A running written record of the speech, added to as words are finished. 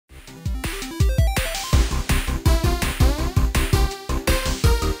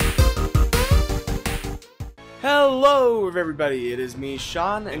Hello everybody, it is me,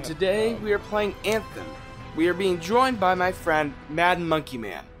 Sean, and today we are playing Anthem. We are being joined by my friend,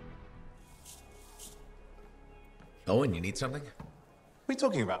 Madmonkeman. Owen, you need something? What are you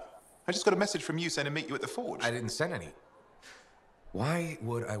talking about? I just got a message from you saying to meet you at the forge. I didn't send any. Why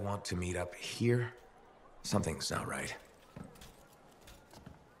would I want to meet up here? Something's not right.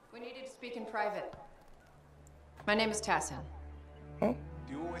 We needed to speak in private. My name is Tassin. Oh?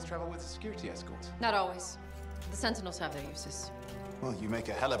 Do you always travel with a security escort? Not always. The Sentinels have their uses. Well, you make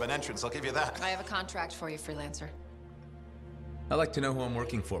a hell of an entrance, I'll give you that. I have a contract for you, freelancer. I like to know who I'm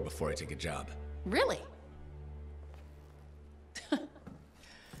working for before I take a job. Really?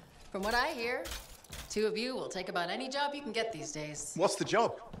 From what I hear, two of you will take about any job you can get these days. What's the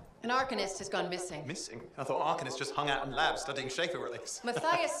job? An Arcanist has gone missing. Missing? I thought Arcanists just hung out in labs studying Schaefer relics.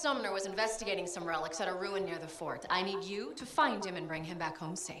 Matthias Sumner was investigating some relics at a ruin near the fort. I need you to find him and bring him back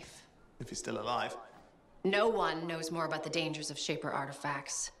home safe. If he's still alive. No one knows more about the dangers of Shaper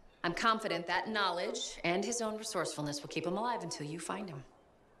artifacts. I'm confident that knowledge and his own resourcefulness will keep him alive until you find him.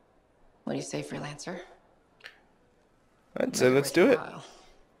 What do you say, freelancer? I'd say let's do it.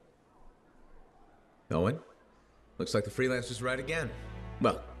 Owen? Looks like the freelancer's right again.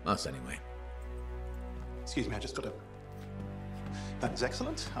 Well, us anyway. Excuse me, I just got a... That is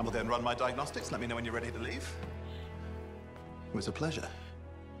excellent. I will go and run my diagnostics. Let me know when you're ready to leave. It was a pleasure.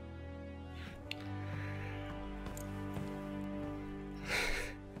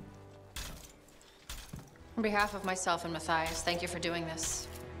 On behalf of myself and Matthias, thank you for doing this.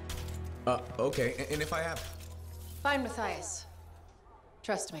 Okay, and if I have... Find Matthias.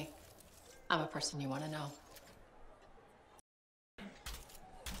 Trust me, I'm a person you want to know.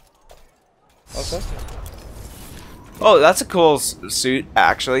 Okay. Oh, that's a cool suit,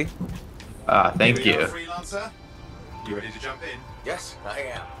 actually. Thank you. Freelancer, you ready to jump in? Yes, I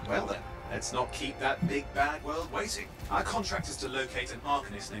am. Well then, let's not keep that big bad world waiting. Our contract is to locate an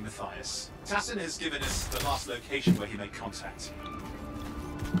Arcanist named Matthias. Tassin has given us the last location where he made contact.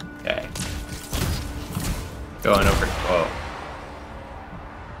 Okay. Going over. Whoa.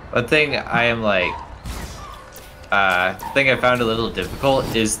 One thing I am like, thing I found a little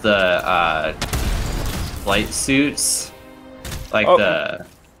difficult is the flight suits. Like the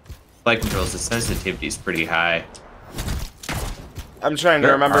flight controls, the sensitivity is pretty high. I'm trying to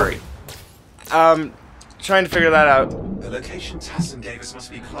remember. Trying to figure that out. The location Tassin gave us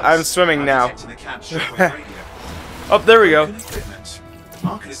must be close. I'm swimming now. The camp shortwave radio. Oh, there we go. Equipment.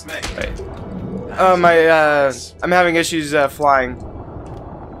 Arcanist made. Wait. I'm having issues flying.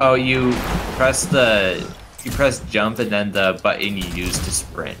 Oh, you press jump and then the button you use to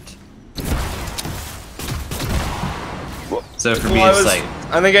sprint. So for me, it's like...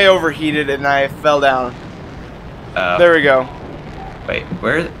 I think I overheated and I fell down. Oh. There we go. Wait,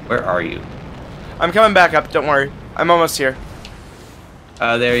 where are you? I'm coming back up, don't worry. I'm almost here.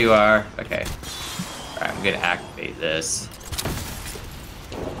 Oh, there you are. Okay. Alright, I'm gonna activate this.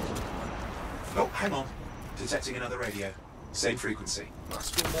 Oh, hang on. Detecting another radio. Same frequency.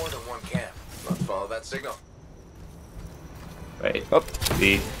 Must be more than one camp. Let's follow that signal. Wait. Oh,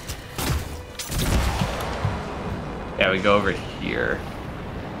 B. Yeah, we go over here.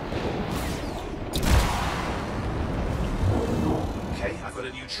 Okay, I've got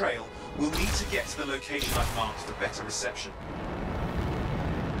a new trail. We'll need to get to the location I've marked for better reception.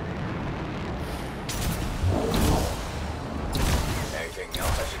 Anything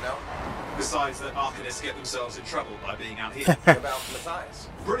else I should know? Besides that Arcanists get themselves in trouble by being out here. What about Matthias?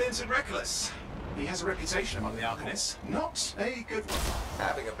 Brilliant and reckless. He has a reputation among the Arcanists. Not a good one.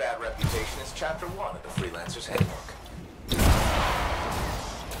 Having a bad reputation is chapter 1 of the freelancer's handbook.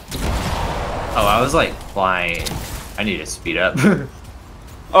 Oh, I was like flying. I need to speed up.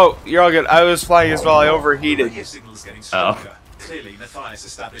 Oh, you're all good. I was flying as well. I overheated. Radio signal's getting stronger. Clearly, Matthias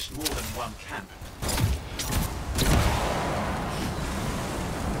established more than one camp.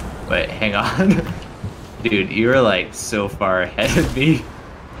 Wait, hang on. Dude, you were like so far ahead of me.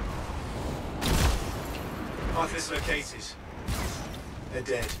 Arcanists located. They're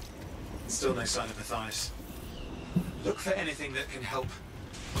dead. Still no sign of Matthias. Look for anything that can help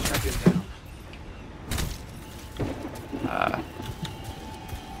track him down.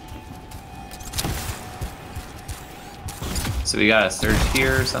 So we gotta search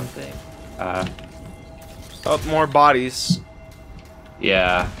here or something. Oh, more bodies.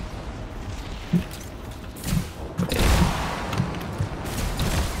 Yeah.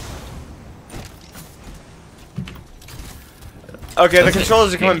 Okay, the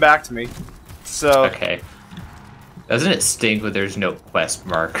controllers are coming back to me. So. Okay. Doesn't it stink when there's no quest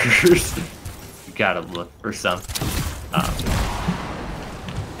markers? You gotta look for something.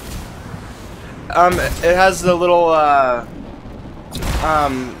 It has the little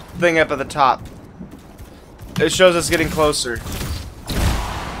thing up at the top. It shows us getting closer.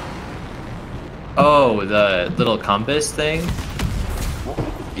 Oh, the little compass thing?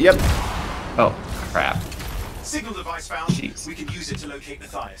 Yep. Oh, crap. Signal device found. Jeez. We can use it to locate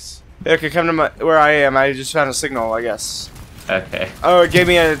Matthias. Okay, come to where I am. I just found a signal, I guess. Okay. Oh, it gave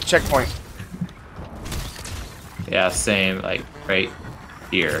me a checkpoint. Yeah, same, like, right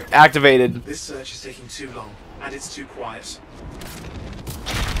here. Activated. This search is taking too long, and it's too quiet.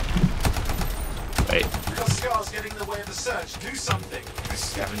 Wait. We've got scars getting in the way of the search. Do something. These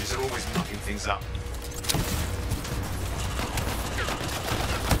scavengers are always mucking things up.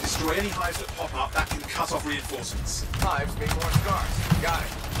 Destroy any hives that pop up. That can cut off reinforcements. Hives mean more scars. Got it.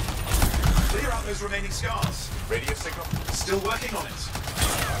 Clear out those remaining scars. Radio signal. Still working on it.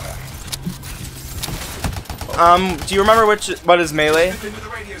 Do you remember what is melee? Loop in with the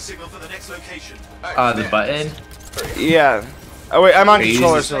radio signal for the next location. The button? Yeah. Oh wait, I'm on Wait,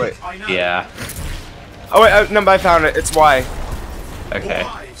 controller, use so wait. I know. Yeah. Oh wait, no, but I found it. It's Y. Okay. More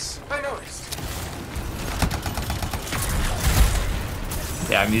hives. I noticed.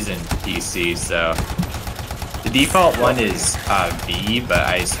 Yeah, I'm using PC, so the default one is V, but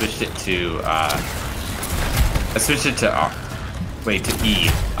I switched it to to E.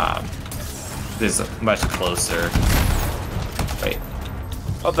 This is much closer. Wait.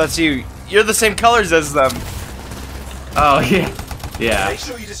 Oh, that's you. You're the same colors as them. Oh yeah, yeah. Make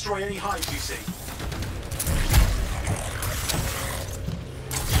sure you destroy any hives you see.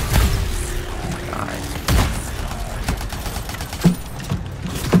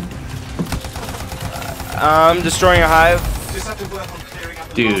 Destroying a hive. Just have to work on clearing up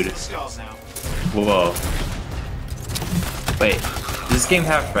the Dude. last of the scars now. Whoa. Wait, does this game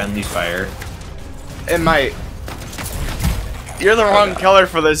have friendly fire? It might. You're the wrong color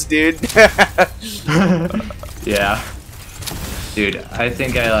for this, dude. Yeah. Dude, I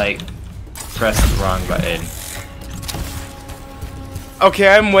think I like pressed the wrong button.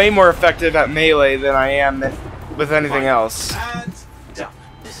 Okay, I'm way more effective at melee than I am with anything else. And done.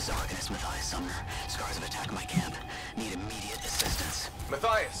 This is Arcanist Matthias Sumner. Scars have attacked my camp. Need immediate assistance.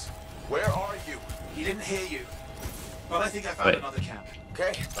 Matthias, where are you? He didn't hear you. But I think I found Wait. another camp.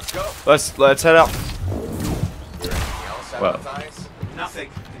 Okay, let's go. Let's head out. Anything else Whoa. out Matthias? Nothing.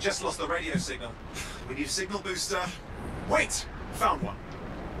 We just lost the radio signal. We need a signal booster. Wait! Found one.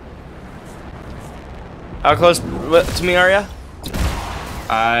 How close to me are ya?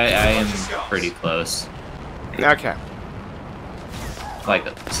 I am pretty close. Okay. Like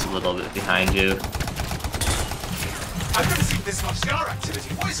just a little bit behind you. I've never seen this much scar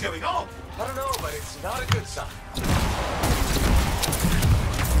activity. What is going on? I don't know, but it's not a good sign.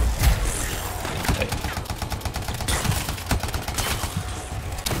 Wait.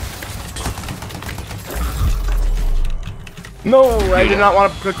 No, I did not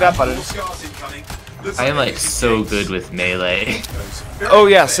want to click that button. More scars incoming. Looks I am like they're so using good with melee. gates. Very Oh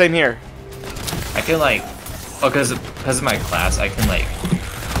yeah, quick. same here. I can like, oh, because of my class, I can like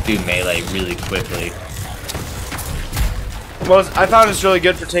do melee really quickly. Well, I found it's really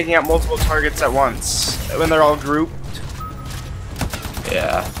good for taking out multiple targets at once when they're all grouped.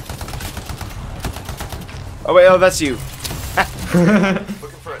 Yeah. Oh wait, oh that's you. Looking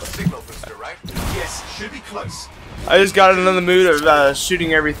for a signal booster, right? Yes, should be close. I just got in the mood of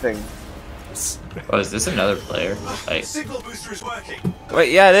shooting everything. Oh, is this another player? Like, Signal booster is working.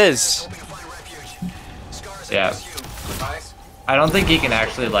 Wait, yeah, it is. Hoping to find refuge. Scars yeah. against you. Matthias? I don't think he can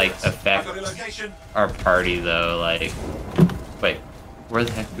actually like I've affect got a location. our party though. Like, wait, where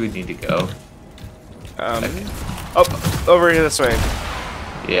the heck do we need to go? Okay. Oh, over here this way.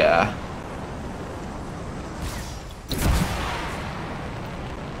 Yeah.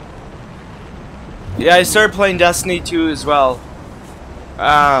 Yeah, I started playing Destiny 2 as well.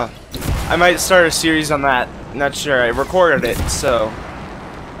 I might start a series on that. Not sure. I recorded it, so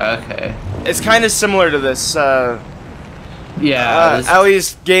Okay. it's kind of similar to this. Yeah. This, At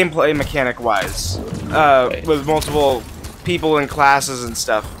least gameplay mechanic wise, Right. with multiple people in classes and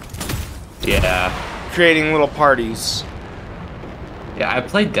stuff, yeah. creating little parties. Yeah. I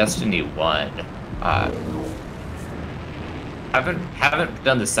played Destiny 1. Haven't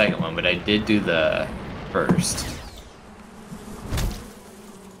done the second one, but I did do the first.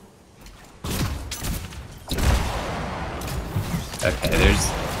 Okay,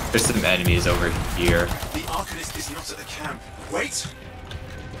 there's some enemies over here. The Arcanist is not at the camp. Wait!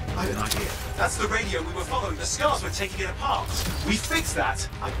 I have an idea. That's the radio we were following. The scars were taking it apart. We fixed that.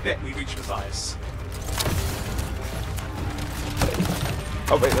 I bet we reach Matthias.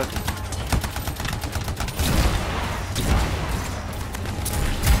 Oh wait, that.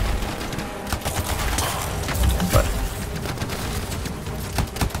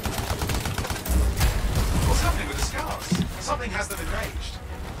 enraged.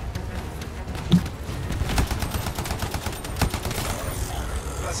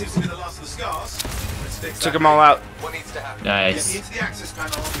 That seems to be the last of the scars. Let's fix Took that. them all out. What needs to happen? Nice. Get me into the access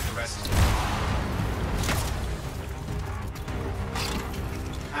panel, I'll do the rest.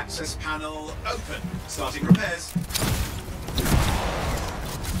 Access panel open. Starting repairs.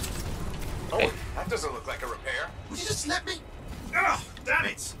 Oh, that doesn't look like a repair. Would you just let me? Ugh, damn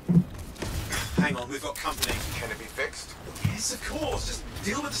it! Hang on, we've got company. Can it be fixed? Yes, of course. Just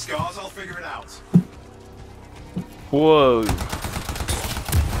deal with the scars, I'll figure it out. Whoa.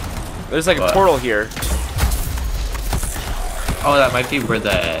 There's like a What? portal here. Oh, that might be where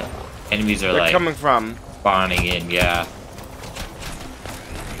the enemies are They're like coming from. spawning in. Yeah.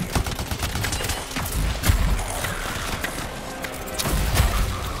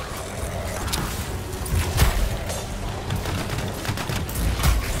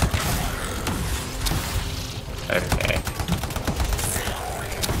 Okay.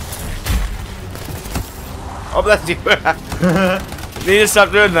 Oh, that's you. Need to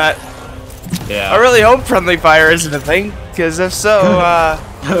stop doing that. Yeah. I really hope friendly fire isn't a thing, because if so,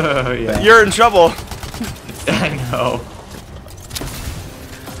 yeah. you're in trouble. I know.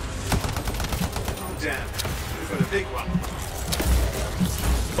 Oh, damn. We've got a big one.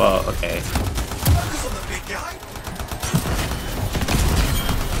 Well, okay. Focus on the big guy.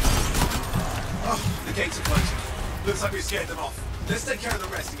 Oh, the gates are closing. Looks like we scared them off. Let's take care of the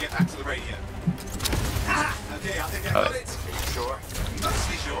rest and get back to the radio. Ah, okay, I think I got it. Are you sure?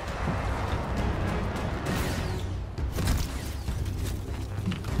 Mostly sure.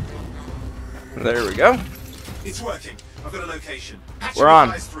 There we go. It's working. I've got a location. Patch We're you on.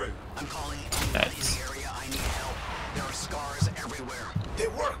 guys through. I'm calling Nice. the area. I need help. There are scars everywhere.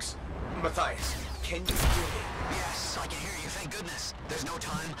 It works. Matthias, can you hear me? Yes, I can hear you. Thank goodness. There's no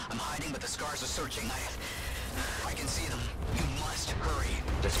time. I'm hiding, but the scars are searching. I can see them. You must hurry.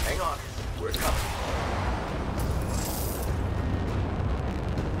 Just hang on. We're coming.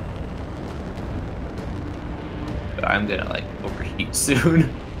 I'm gonna like overheat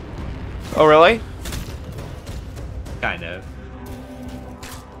soon. Oh, really? Kind of.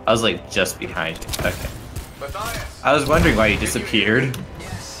 I was like just behind you. Okay. Matthias! I was wondering why you disappeared.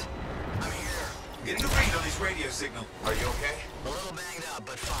 Yes, I'm here. Getting a read on his radio signal. Are you okay? A little banged up,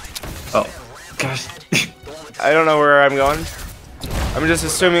 but fine. Oh, That ramp gosh. ahead, the one with the I don't know where I'm going. I'm just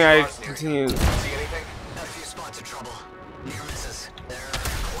assuming I continue. See anything? Had a few spots of trouble. Near misses. They're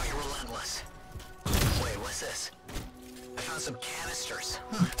quite relentless. Wait, what's this? I found some canisters.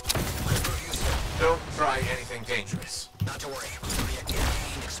 Might prove useful. Don't try anything dangerous. Not to worry. It'll be a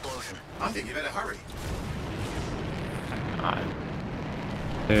contained explosion. I think you better hurry.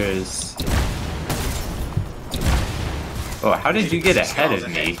 There's. Oh, how did you get ahead of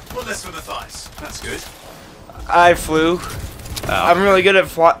me? One less for Matthias. That's good. I flew. Oh, I'm really good at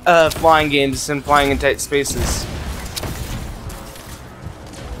flying games and flying in tight spaces.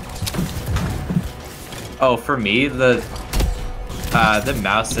 oh, for me, the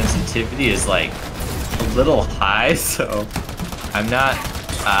mouse sensitivity is like a little high, so I'm not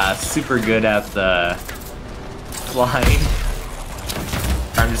super good at the flying.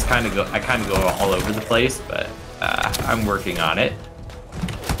 I'm just kind of go all over the place, but I'm working on it.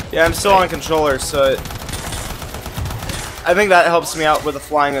 Yeah, I'm still on controller, so I think that helps me out with the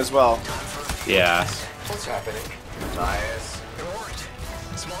flying as well. Yeah. What's happening? Matthias. It worked.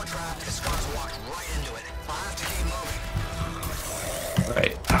 Small trap. The scars walked right into it. I'll have to keep moving.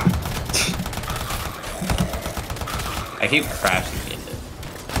 Right. I keep crashing into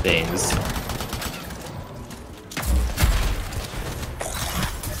things.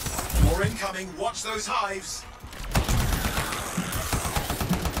 More incoming. Watch those hives.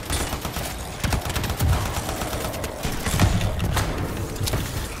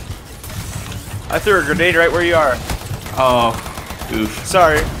 I threw a grenade right where you are. Oh, oof.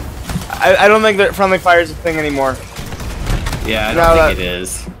 Sorry. I don't think that friendly fire is a thing anymore. Yeah, I Now don't think it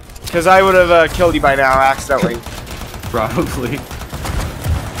is. Because I would have killed you by now accidentally. Probably.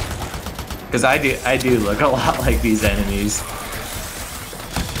 Because I do look a lot like these enemies.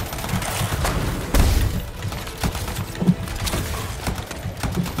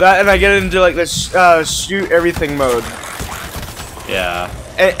 That and I get into like this shoot everything mode. Yeah.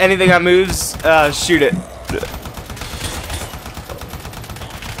 Anything that moves, shoot it.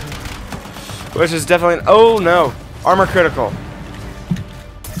 Which is definitely. Oh no, armor critical.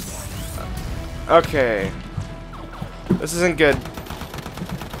 Okay, this isn't good.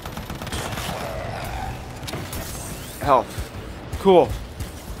 Health. Cool.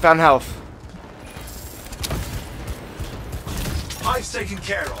 Found health. Hives taken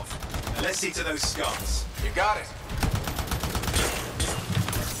care of. Now let's see to those scars. You got it.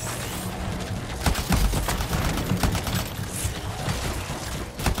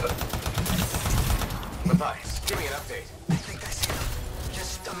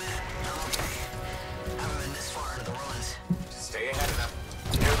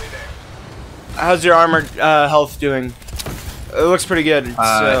 How's your armor health doing? It looks pretty good.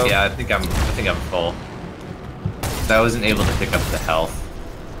 So. Yeah, I think I'm full. I wasn't able to pick up the health.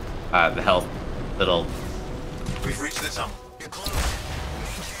 Little. We've reached the tunnel. You're close.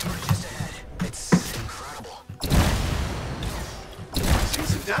 Main chamber just ahead. It's incredible. Seen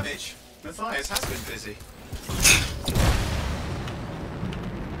some damage. Matthias has been busy.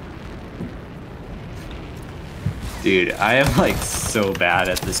 Dude, I am like so bad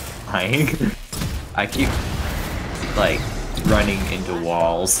at this flying. I keep like running into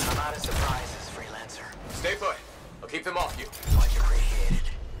walls. I'm out of surprises, freelancer. Stay put. I'll keep them off you. Much appreciated.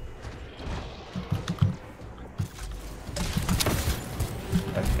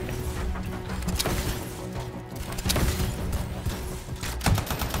 Okay.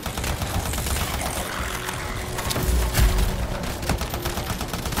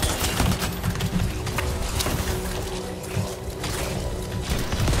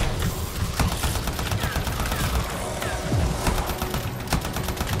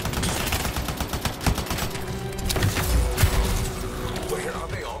 Where are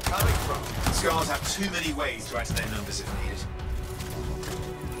they all coming from? Scars have too many ways to add to their numbers if needed.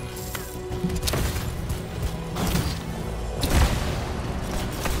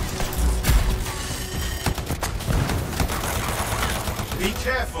 Be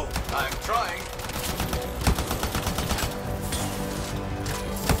careful. I'm trying.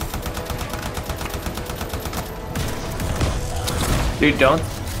 Dude, don't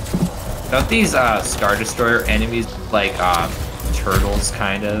these Star Destroyer enemies like turtles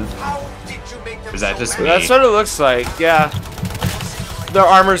kind of? How did you make them Is that so just many? That's what it looks like. Yeah. Their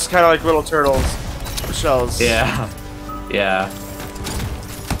armor's kind of like little turtles, shells. Yeah. Yeah.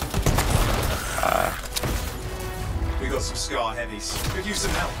 We got some Scar heavies. Could use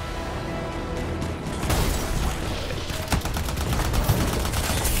some help.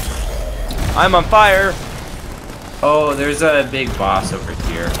 I'm on fire. Oh, there's a big boss over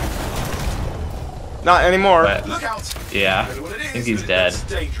here. Not anymore. But Look out. yeah, Don't know what it I is, think he's but dead. it's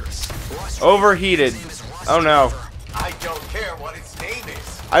dangerous. Overheated. Oh no. I don't care what its name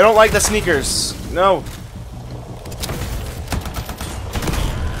is. I don't like the sneakers. No.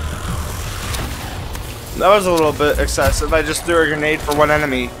 That was a little bit excessive. I just threw a grenade for one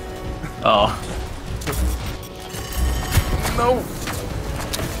enemy. Oh. No.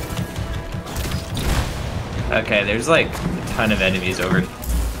 Okay, there's like a ton of enemies over.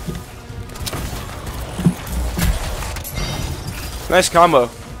 Nice combo.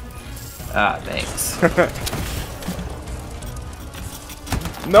 Ah, thanks.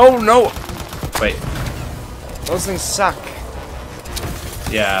 No, no. Wait. Those things suck.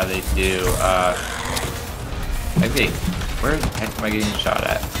 Yeah, they do. Okay, where the heck am I getting shot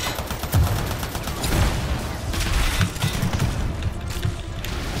at?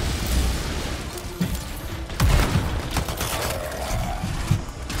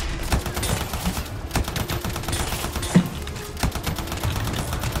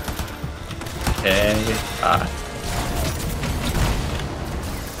 Okay.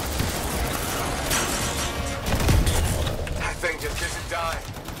 That thing just isn't dying.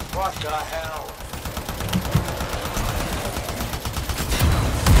 What the hell?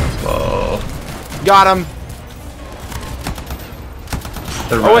 Whoa. Got him.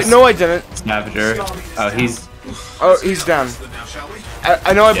 The Oh wait, no, I didn't. Scavenger. Oh, he's down. Now, shall we?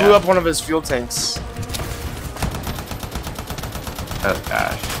 I know I blew Yeah. up one of his fuel tanks. Oh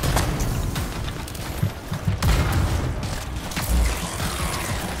gosh.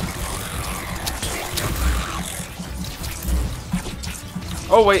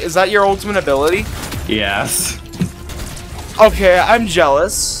 Oh wait, is that your ultimate ability? Yes. Okay, I'm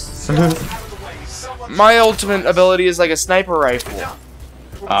jealous. My ultimate ability is like a sniper rifle.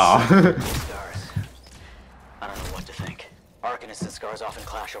 Oh. Scars. I don't know what to think. Arcanists and Scars often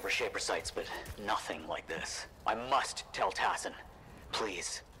clash over Shaper sites, but nothing like this. I must tell Tassin.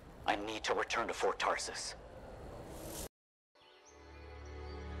 Please. I need to return to Fort Tarsus.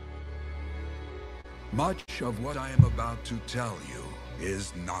 Much of what I am about to tell you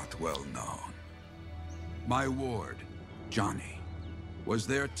is not well known. My ward, Johnny, was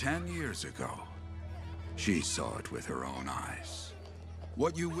there 10 years ago. She saw it with her own eyes.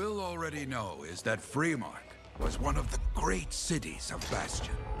 What you will already know is that Freemark was one of the great cities of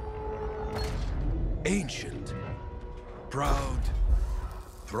Bastion. Ancient, proud,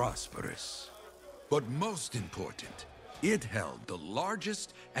 prosperous. But most important, it held the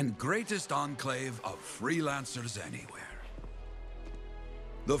largest and greatest enclave of freelancers anywhere.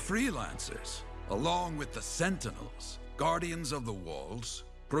 The freelancers, along with the Sentinels, guardians of the walls,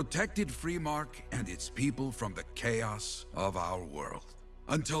 protected Freemark and its people from the chaos of our world.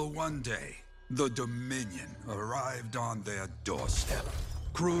 Until one day, The Dominion arrived on their doorstep.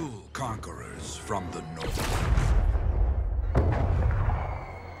 Cruel conquerors from the north.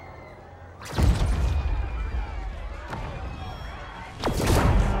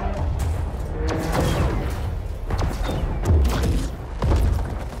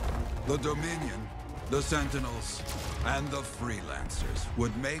 The Dominion, the Sentinels, and the Freelancers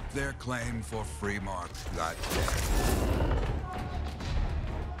would make their claim for Freemark that day.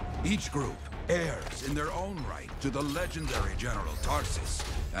 Each group heirs in their own right to the legendary General Tarsus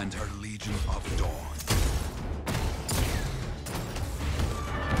and her Legion of Dawn.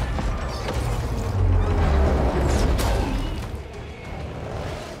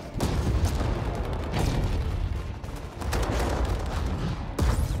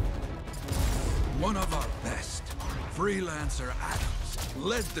 One of our best, Freelancer Adams,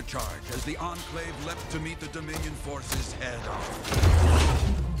 led the charge as the Enclave leapt to meet the Dominion forces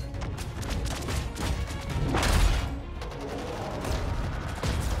head-on.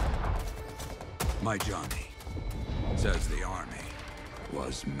 My Johnny says the army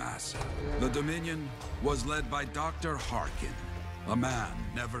was massive. The Dominion was led by Dr. Harkin, a man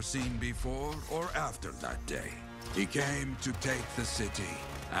never seen before or after that day. He came to take the city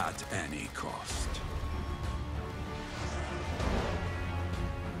at any cost.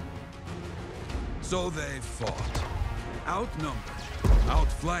 So they fought, outnumbered,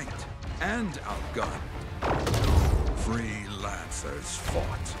 outflanked, and outgunned. Freelancers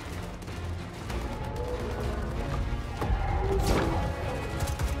fought.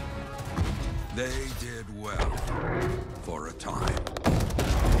 They did well for a time.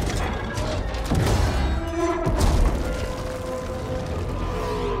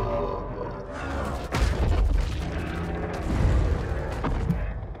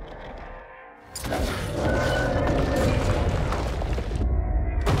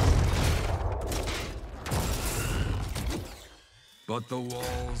 But the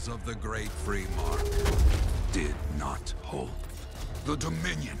walls of the Great Freemark did not hold. The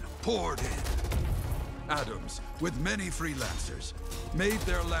Dominion poured in. Adams, with many Freelancers, made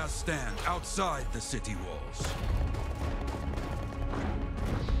their last stand outside the city walls.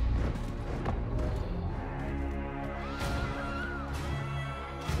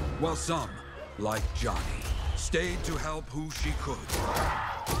 While some, like Johnny, stayed to help who she could.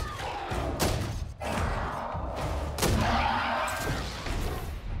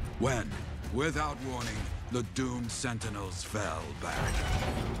 When, without warning, the doomed Sentinels fell back.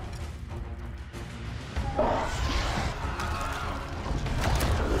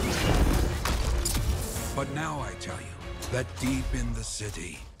 But now I tell you that deep in the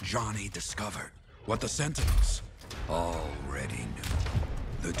city, Johnny discovered what the Sentinels already knew.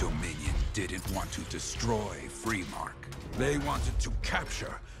 The Dominion didn't want to destroy Freemark. They wanted to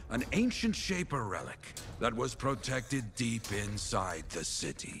capture an ancient Shaper relic that was protected deep inside the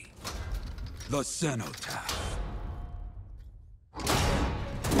city. The Cenotaph.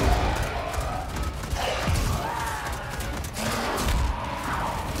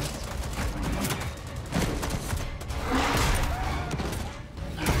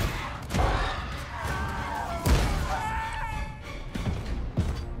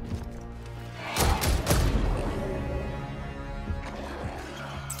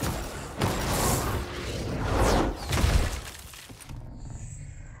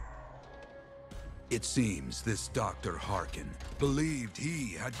 It seems this Dr. Harkin believed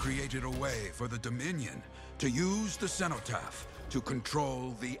he had created a way for the Dominion to use the Cenotaph to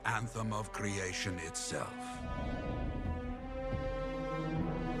control the Anthem of creation itself.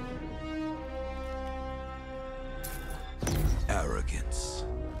 Arrogance.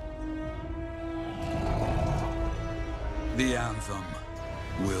 The Anthem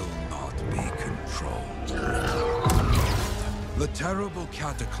will not be controlled. The terrible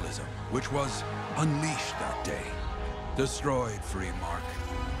cataclysm, which was unleashed that day, destroyed Freemark,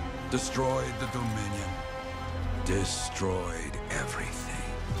 destroyed the Dominion, destroyed everything.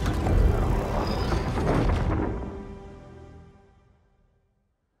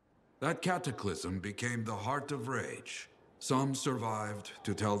 That cataclysm became the Heart of Rage. Some survived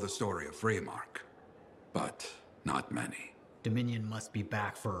to tell the story of Freemark, but not many. Dominion must be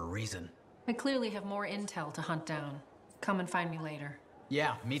back for a reason. I clearly have more intel to hunt down. Come and find me later.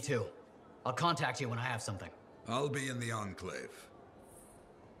 Yeah, me too. I'll contact you when I have something. I'll be in the Enclave.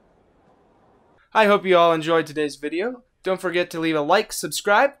 I hope you all enjoyed today's video. Don't forget to leave a like,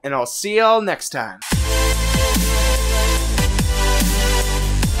 subscribe, and I'll see y'all next time.